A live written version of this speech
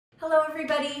Hello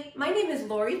everybody, my name is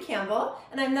Lori Campbell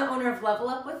and I'm the owner of Level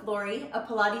Up with Lori, a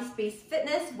Pilates-based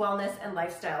fitness, wellness, and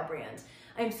lifestyle brand.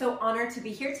 I'm so honored to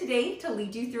be here today to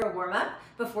lead you through a warm-up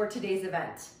before today's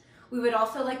event. We would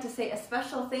also like to say a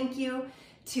special thank you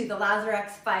to the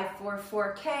Lazarex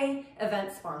 544K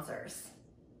event sponsors.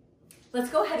 Let's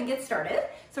go ahead and get started.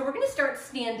 So we're going to start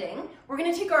standing. We're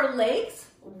going to take our legs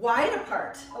wide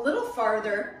apart, a little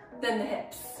farther than the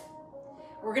hips.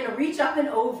 We're going to reach up and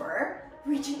over,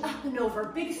 reaching up and over,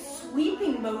 big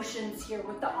sweeping motions here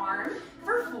with the arm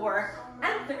for 4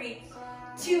 and 3,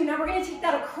 2. Now we're going to take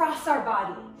that across our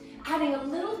body, adding a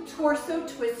little torso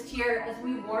twist here as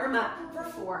we warm up for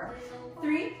 4,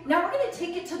 3. Now we're going to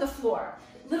take it to the floor.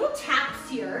 Little taps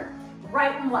here,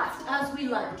 right and left as we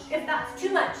lunge. If that's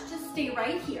too much, just stay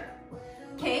right here.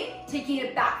 Okay, taking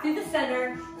it back through the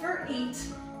center for 8,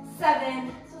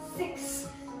 7, 6,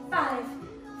 5,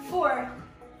 4,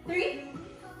 3,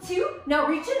 2. Now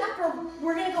reach it up,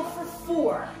 we're gonna go for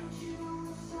 4.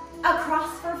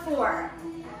 Across for 4.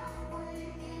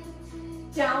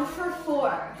 Down for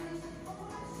 4.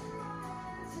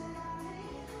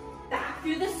 Back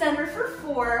through the center for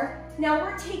 4. Now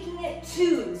we're taking it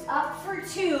 2s. Up for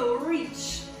 2,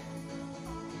 reach.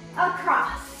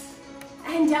 Across.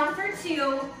 And down for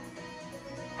 2.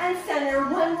 And center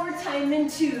one more time in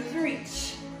 2s,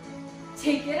 reach.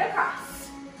 Take it across.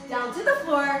 Down to the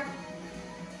floor.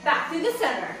 Back through the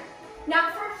center. Now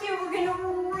from here, we're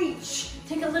gonna reach.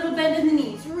 Take a little bend in the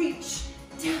knees. Reach,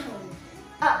 down,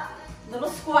 up. Little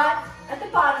squat at the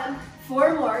bottom.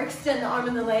 4 more, extend the arm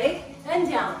and the leg, and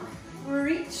down.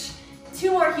 Reach,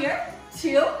 2 more here,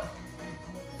 2.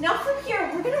 Now from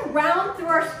here, we're gonna round through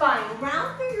our spine.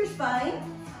 Round through your spine,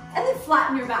 and then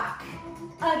flatten your back.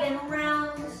 Again,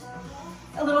 round.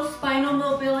 A little spinal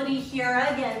mobility here.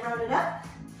 Again, round it up.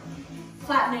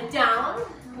 Flatten it down.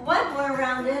 1 more,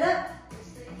 round it up,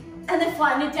 and then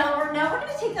flatten it downward. Now we're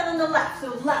going to take that on the left.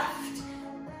 So left,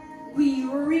 we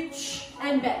reach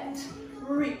and bend,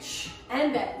 reach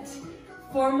and bend.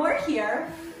 4 more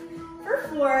here for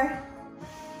 4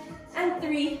 and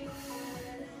 3,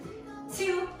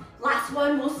 2. Last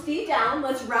one, we'll stay down.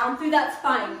 Let's round through that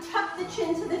spine. Tuck the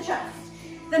chin to the chest,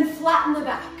 then flatten the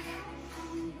back.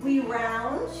 We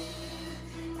round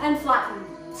and flatten.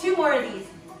 2 more of these.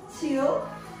 2.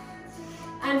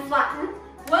 And flatten.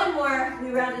 1 more,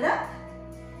 we round it up.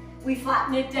 We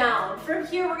flatten it down. From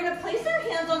here, we're gonna place our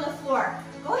hands on the floor.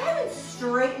 Go ahead and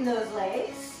straighten those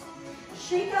legs.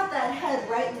 Shake out that head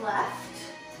right and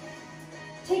left.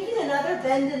 Taking another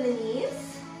bend in the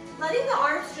knees. Letting the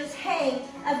arms just hang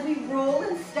as we roll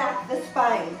and stack the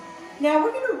spine. Now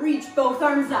we're gonna reach both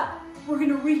arms up. We're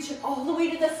gonna reach it all the way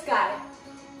to the sky.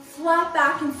 Flat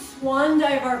back and swan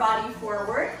dive our body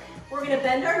forward. We're gonna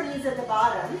bend our knees at the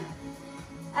bottom.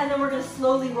 And then we're gonna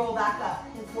slowly roll back up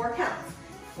in 4 counts.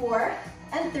 4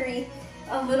 and 3,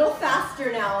 a little faster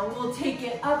now. We'll take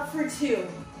it up for 2,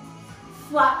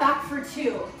 flat back for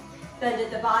 2, bend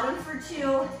at the bottom for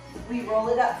 2, we roll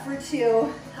it up for 2.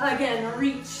 Again,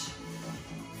 reach,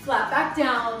 flat back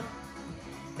down,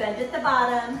 bend at the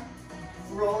bottom,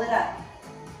 roll it up.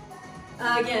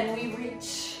 Again, we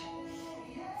reach,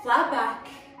 flat back,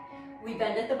 we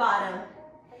bend at the bottom,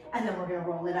 and then we're gonna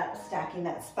roll it up, stacking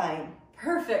that spine.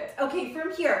 Perfect. Okay,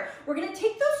 from here, we're gonna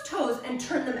take those toes and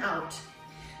turn them out.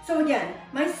 So again,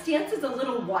 my stance is a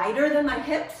little wider than my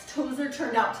hips. Toes are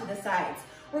turned out to the sides.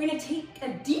 We're gonna take a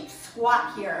deep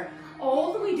squat here,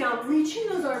 all the way down, reaching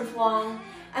those arms long,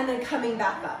 and then coming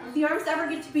back up. If the arms ever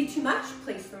get to be too much,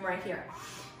 place them right here.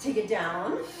 Take it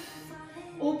down,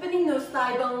 opening those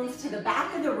thigh bones to the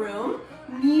back of the room.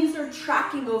 Knees are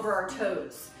tracking over our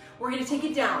toes. We're gonna take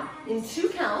it down in 2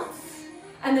 counts,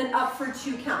 and then up for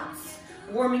 2 counts.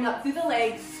 Warming up through the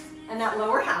legs and that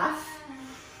lower half.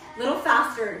 Little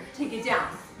faster, take it down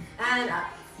and up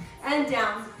and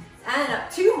down and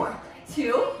up. 2 more,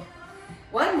 2,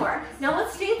 1 more. Now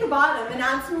let's stay at the bottom and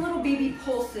add some little baby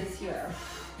pulses here.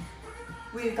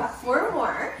 We've got 4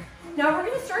 more. Now we're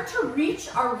gonna start to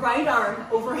reach our right arm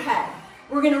overhead.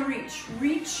 We're gonna reach,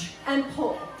 reach and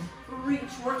pull.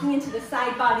 Reach, working into the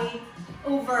side body,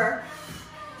 over.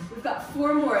 We've got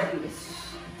 4 more of these.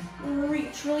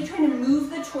 Reach, really trying to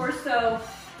move the torso.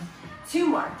 2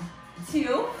 more,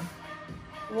 2,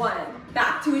 1.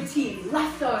 Back to a T,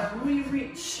 left arm, we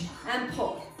reach and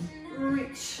pull.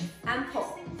 Reach and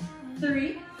pull.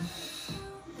 3,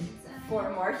 4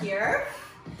 more here.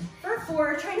 For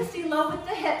 4, trying to stay low with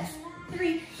the hips.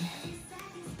 3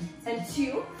 and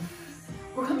 2.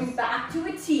 We're coming back to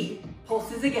a T.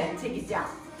 Pulses again, take it down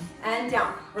and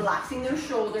down. Relaxing those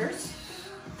shoulders.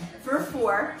 for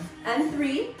 4 and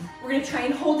 3. We're gonna try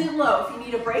and hold it low. If you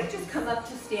need a break, just come up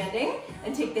to standing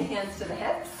and take the hands to the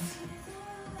hips.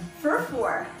 For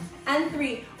 4 and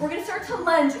 3, we're gonna start to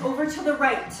lunge over to the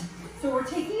right. So we're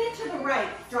taking it to the right,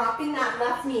 dropping that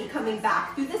left knee, coming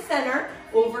back through the center,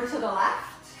 over to the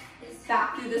left,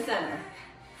 back through the center.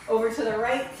 Over to the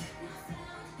right,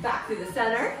 back through the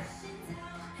center,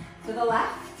 to the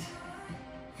left,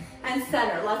 and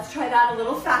center. Let's try that a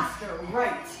little faster.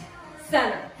 Right,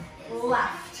 center,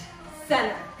 left,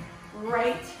 center,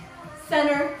 right,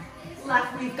 center,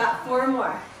 left. We've got 4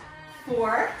 more.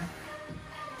 4,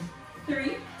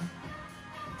 3,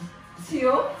 2,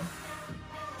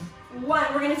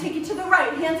 1. We're gonna take it to the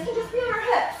right. Hands can just be on our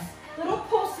hips. Little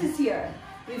pulses here.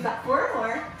 We've got 4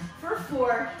 more for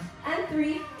 4 and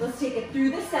 3. Let's take it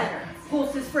through the center.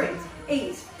 Pulses for 8.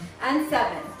 8 and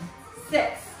 7,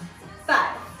 6,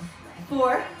 5,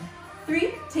 4,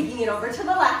 3. Taking it over to the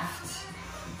left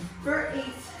for 8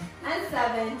 and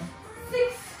 7,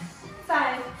 6,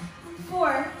 5,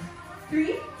 4,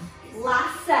 3.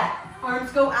 Last set.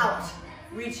 Arms go out.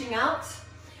 Reaching out.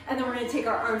 And then we're going to take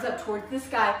our arms up towards the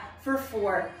sky for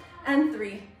 4 and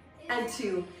 3 and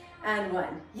 2 and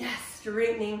 1. Yes,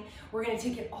 straightening. We're going to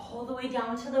take it all the way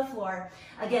down to the floor.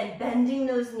 Again, bending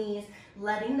those knees,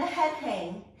 letting the head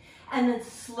hang, and then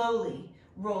slowly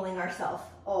rolling ourselves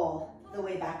all the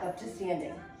way back up to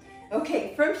standing.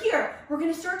 Okay, from here, we're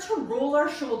going to start to roll our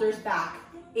shoulders back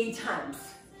 8 times.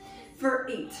 For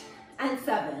 8 and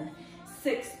 7,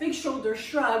 6, big shoulder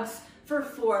shrugs for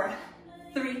 4,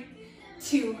 3,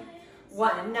 2,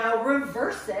 1. Now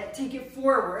reverse it, take it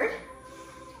forward.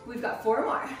 We've got 4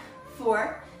 more.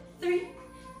 4, 3,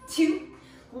 2,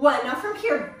 1. Now from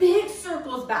here, big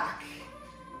circles back.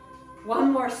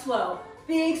 1 more slow.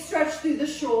 Big stretch through the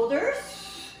shoulders.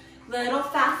 Little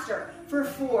faster for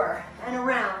 4 and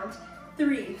around.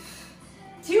 3,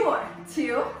 2 more.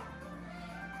 2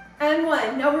 and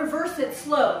 1. Now reverse it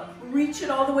slow. Reach it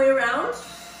all the way around.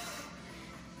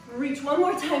 Reach 1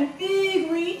 more time.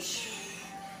 Big reach.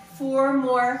 4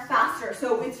 more faster.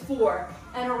 So it's 4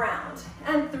 and around.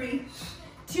 And 3,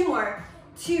 2 more.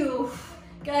 2.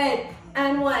 Good.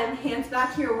 And 1. Hands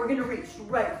back here. We're going to reach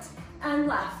right and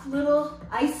left. Little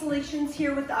isolations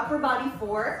here with the upper body.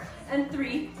 4 and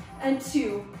 3 and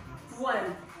 2,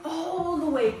 1. All the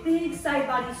way. Big side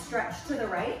body stretch to the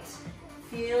right.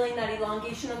 Feeling that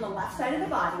elongation on the left side of the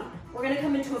body. We're going to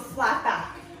come into a flat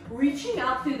back. Reaching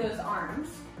out through those arms.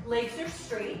 Legs are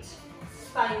straight.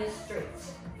 Spine is straight.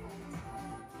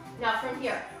 Now from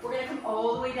here, we're going to come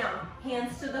all the way down.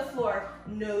 Hands to the floor.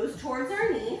 Nose towards our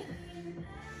knee.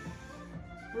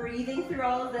 Breathing through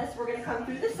all of this, we're going to come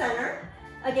through the center.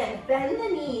 Again, bend the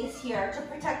knees here to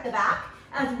protect the back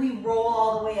as we roll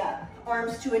all the way up.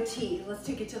 Arms to a T. Let's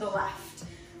take it to the left.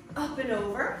 Up and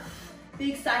over.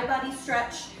 Big side body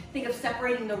stretch. Think of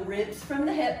separating the ribs from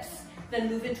the hips. Then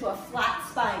move into a flat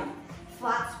spine.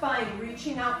 Flat spine,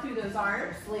 reaching out through those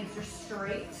arms. Legs are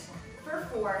straight for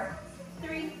 4,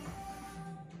 3,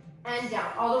 and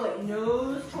down. All the way.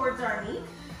 Nose towards our knee.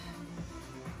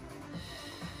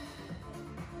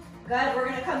 Good. We're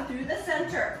going to come through the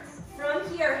center. From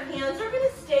here, hands are going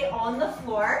to stay on the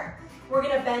floor. We're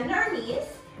going to bend our knees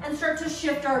and start to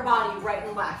shift our body right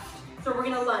and left. So we're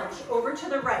going to lunge over to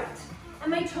the right. And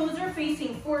my toes are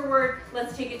facing forward.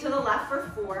 Let's take it to the left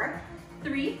for 4,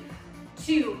 3,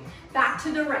 2. Back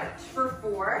to the right for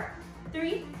 4,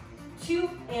 3, 2.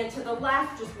 And to the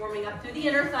left, just warming up through the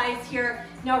inner thighs here.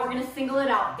 Now we're going to single it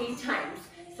out 8 times.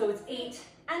 So it's 8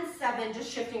 and 7,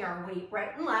 just shifting our weight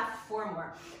right and left. 4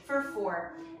 more for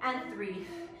 4 and 3,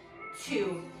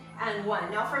 2 and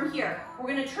 1. Now from here, we're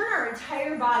going to turn our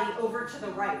entire body over to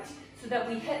the right so that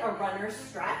we hit a runner's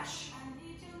stretch.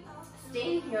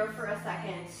 Staying here for a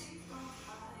second.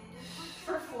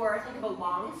 For 4, think of a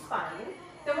long spine.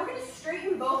 Then we're going to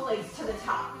straighten both legs to the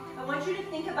top. I want you to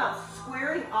think about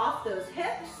squaring off those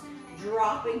hips,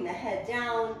 dropping the head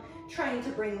down, trying to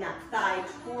bring that thigh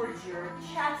towards your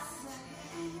chest.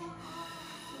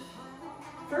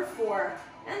 For 4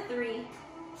 and 3,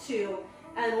 2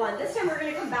 and 1. This time we're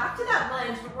going to come back to that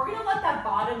lunge, but we're going to let that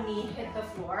bottom knee hit the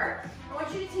floor. I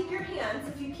want you to take your hands,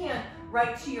 if you can,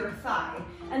 right to your thigh,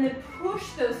 and then push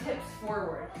those hips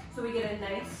forward. So we get a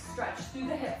nice stretch through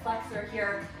the hip flexor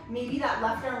here. Maybe that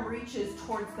left arm reaches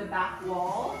towards the back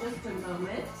wall. Just a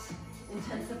moment.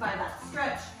 Intensify that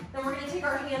stretch. Then we're going to take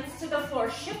our hands to the floor,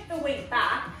 shift the weight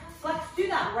back, flex through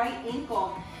that right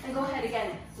ankle, and go ahead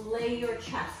again. Lay your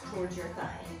chest towards your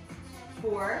thigh.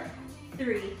 4,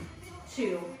 3,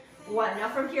 2, 1. Now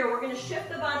from here, we're going to shift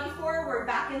the body forward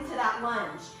back into that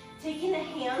lunge. Taking the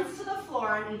hands to the floor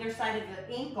on either side of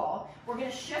the ankle, we're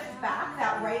gonna shift back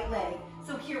that right leg.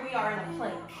 So here we are in a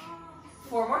plank.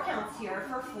 4 more counts here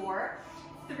for 4,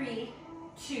 3,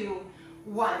 2,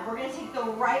 1. We're gonna take the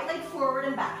right leg forward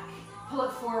and back. Pull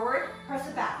it forward, press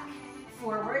it back.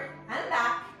 Forward and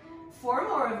back. 4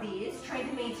 more of these, trying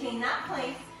to maintain that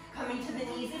plank, coming to the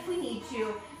knees if we need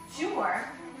to. 2 more,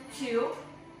 2,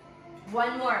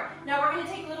 1 more. Now we're gonna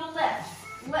take little lifts.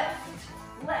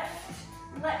 Lift, lift,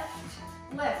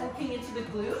 lift, lift, working into the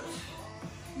glute.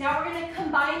 Now we're gonna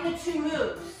combine the 2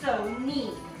 moves. So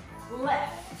knee,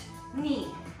 lift,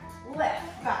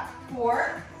 back.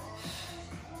 4,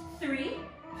 3,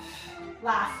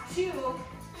 last 2,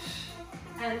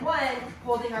 and 1.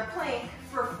 Holding our plank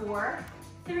for 4,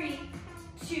 3,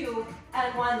 2,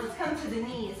 and 1. Let's come to the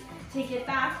knees. Take it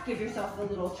back, give yourself a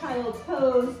little child's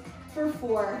pose for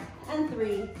 4, and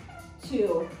 3,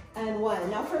 2, and 1.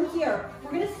 Now from here,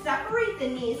 we're gonna separate the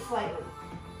knees slightly.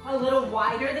 A little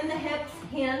wider than the hips,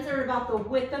 hands are about the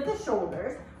width of the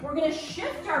shoulders. We're gonna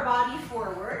shift our body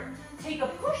forward, take a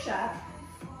push-up,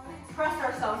 press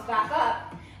ourselves back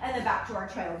up, and then back to our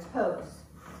child's pose.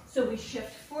 So we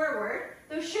shift forward.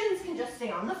 Those shins can just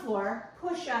stay on the floor,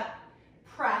 push up,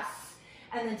 press,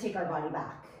 and then take our body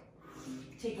back.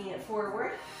 Taking it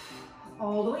forward,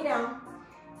 all the way down,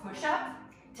 push up,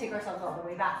 take ourselves all the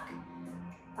way back.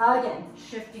 Again,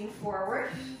 shifting forward,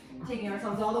 taking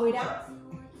ourselves all the way down,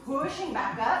 pushing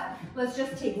back up. Let's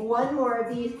just take 1 more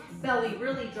of these, belly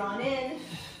really drawn in,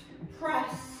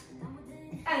 press,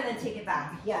 and then take it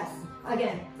back. Yes,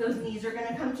 again, those knees are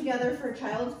gonna come together for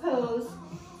child's pose.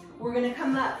 We're gonna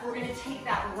come up, we're gonna take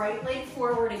that right leg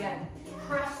forward again.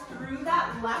 Press through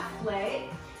that left leg,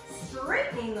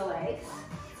 straightening the legs.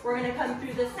 We're gonna come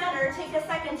through the center, take a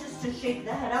second just to shake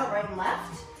the head out right and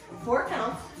left. 4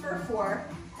 counts for 4,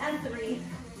 and 3,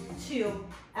 2,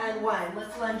 and 1.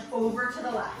 Let's lunge over to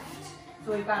the left.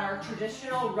 So we've got our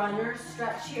traditional runner's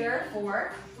stretch here.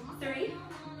 4, 3,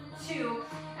 2,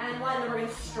 and 1. Then we're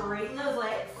gonna straighten those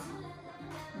legs,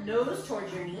 nose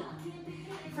towards your knee,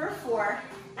 for 4,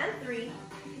 and 3,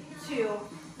 2,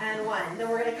 and 1. Then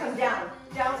we're gonna come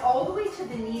down all the way to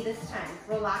the knee this time.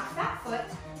 Relax that foot,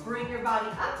 bring your body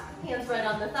up, hands right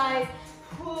on the thighs,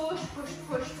 push, push,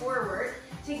 push forward.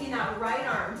 Taking that right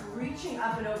arm, reaching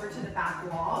up and over to the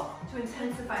back wall to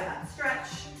intensify that stretch.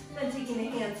 Then taking the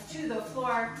hands to the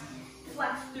floor,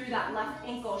 flex through that left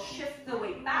ankle, shift the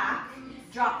weight back,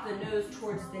 drop the nose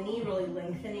towards the knee, really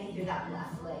lengthening through that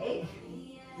left leg.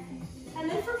 And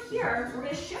then from here, we're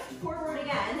gonna shift forward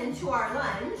again into our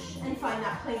lunge and find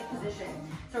that plank position.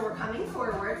 So we're coming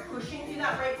forward, pushing through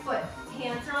that right foot.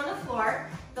 Hands are on the floor.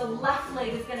 The left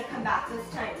leg is gonna come back this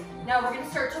time. Now we're gonna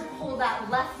start to pull that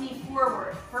left knee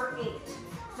forward for 8.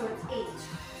 So it's 8.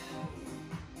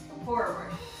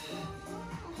 Forward.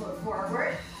 Pull it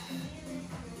forward.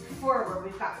 Forward.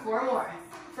 We've got 4 more.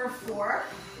 For 4,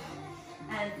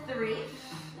 and 3,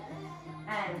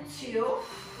 and 2,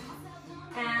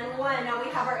 and 1. Now we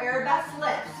have our arabesque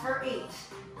lifts for 8,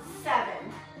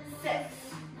 7, 6,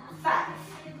 5,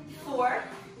 4,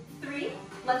 3.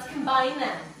 Let's combine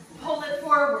them. Pull it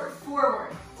forward,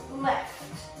 forward, lift,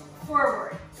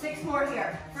 forward. 6 more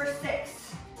here for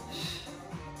 6,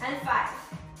 and 5,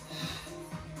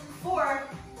 4,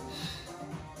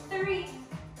 3,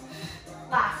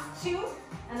 last 2,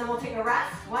 and then we'll take a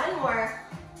rest. 1 more,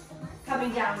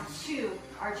 coming down to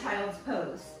our child's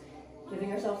pose.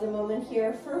 Giving ourselves a moment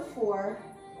here for 4,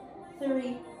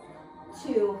 3,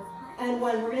 2, and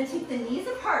 1. We're gonna take the knees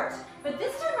apart, but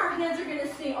this time our hands are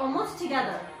gonna stay almost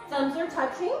together. Thumbs are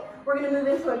touching. We're gonna move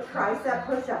into a tricep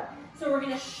push-up. So we're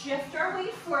gonna shift our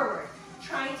weight forward,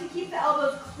 trying to keep the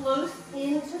elbows close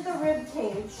into the rib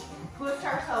cage, push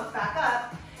ourselves back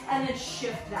up, and then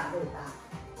shift that weight back.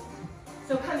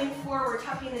 So coming forward,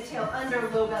 tucking the tail under,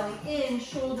 low belly in,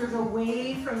 shoulders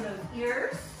away from those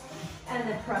ears, and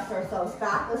then press ourselves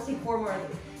back. Let's take 4 more of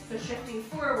these. So shifting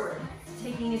forward,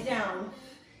 taking it down,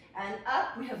 and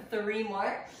up. We have 3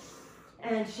 more.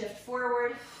 And shift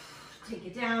forward, take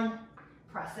it down,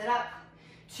 press it up.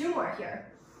 2 more here.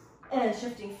 And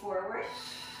shifting forward,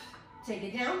 take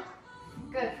it down.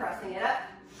 Good, pressing it up.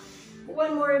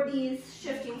 1 more of these,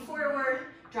 shifting forward,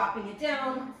 dropping it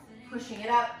down, pushing it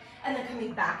up, and then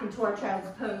coming back into our child's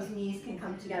pose. Knees can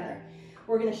come together.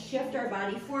 We're gonna shift our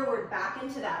body forward back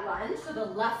into that lunge. So the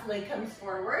left leg comes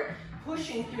forward,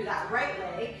 pushing through that right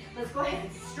leg. Let's go ahead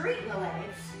and straighten the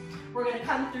legs. We're gonna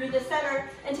come through the center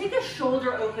and take a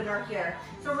shoulder opener here.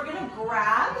 So we're gonna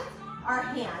grab our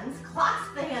hands,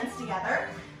 clasp the hands together,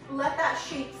 let that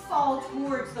shape fall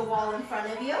towards the wall in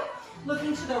front of you,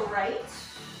 looking to the right,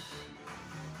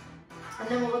 and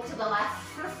then we'll look to the left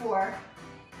for 4,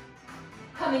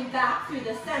 Coming back through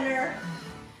the center,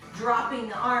 dropping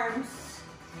the arms,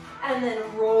 and then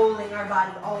rolling our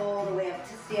body all the way up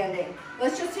to standing.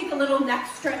 Let's just take a little neck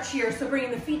stretch here. So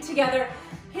bringing the feet together,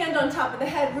 hand on top of the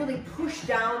head, really push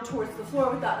down towards the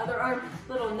floor with that other arm.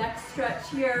 Little neck stretch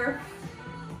here.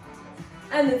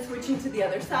 And then switching to the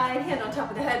other side, hand on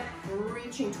top of the head,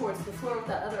 reaching towards the floor with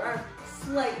that other arm.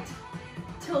 Slight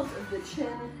tilt of the chin,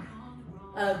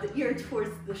 of the ear towards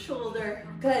the shoulder.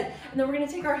 Good. And then we're gonna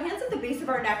take our hands at the base of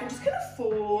our neck and just kind of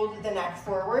fold the neck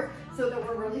forward so that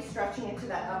we're really stretching into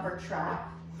that upper trap.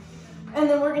 And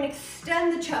then we're gonna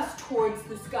extend the chest towards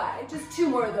the sky. Just 2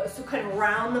 more of those. So kind of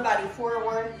round the body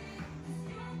forward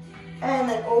and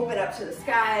then open up to the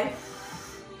sky.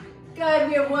 Good,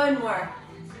 we have 1 more.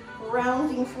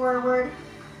 Rounding forward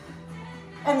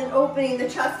and then opening the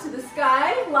chest to the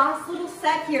sky. Last little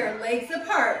set here, legs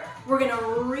apart. We're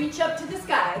gonna reach up to the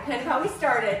sky, kind of how we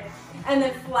started, and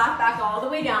then flat back all the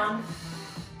way down.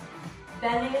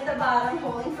 Bending at the bottom,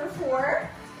 holding for 4,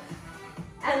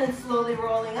 and then slowly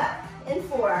rolling up in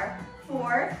 4,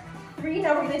 4, 3.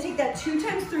 Now we're gonna take that 2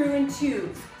 times through in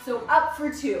 2. So up for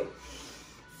 2,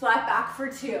 flat back for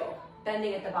 2,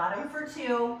 bending at the bottom for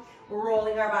 2,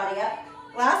 rolling our body up.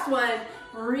 Last one,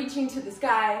 reaching to the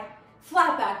sky,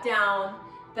 flat back down,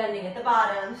 bending at the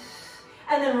bottom,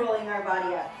 and then rolling our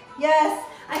body up. Yes,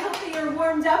 I hope that you're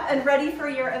warmed up and ready for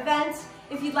your event.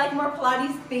 If you'd like more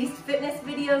Pilates-based fitness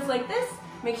videos like this,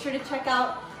 make sure to check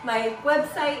out my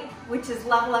website, which is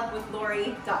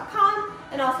levelupwithlori.com,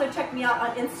 and also check me out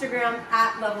on Instagram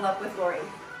at levelupwithlori.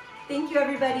 Thank you,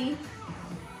 everybody.